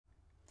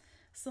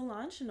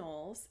Solange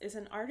Knowles is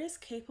an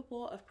artist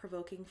capable of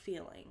provoking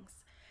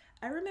feelings.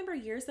 I remember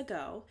years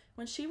ago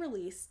when she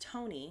released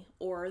Tony,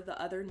 or The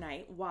Other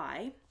Night,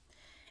 Why,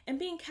 and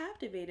being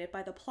captivated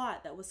by the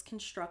plot that was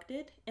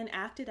constructed and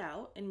acted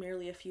out in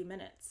merely a few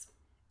minutes.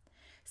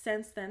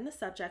 Since then, the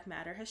subject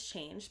matter has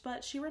changed,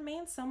 but she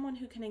remains someone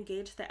who can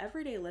engage the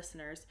everyday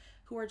listeners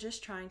who are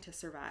just trying to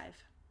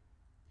survive.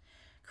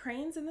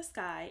 Cranes in the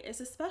Sky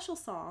is a special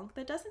song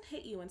that doesn't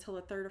hit you until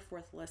the third or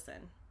fourth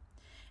listen.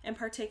 In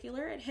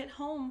particular, it hit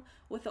home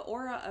with the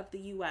aura of the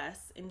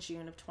US in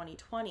June of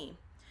 2020,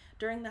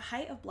 during the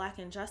height of Black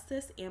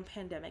injustice and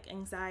pandemic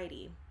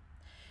anxiety.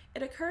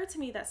 It occurred to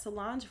me that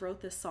Solange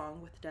wrote this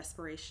song with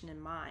desperation in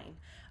mind,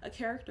 a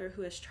character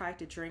who has tried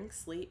to drink,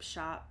 sleep,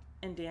 shop,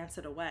 and dance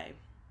it away.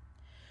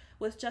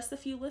 With just a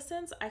few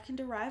listens, I can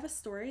derive a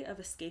story of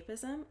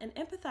escapism and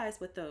empathize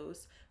with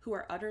those who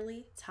are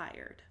utterly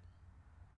tired.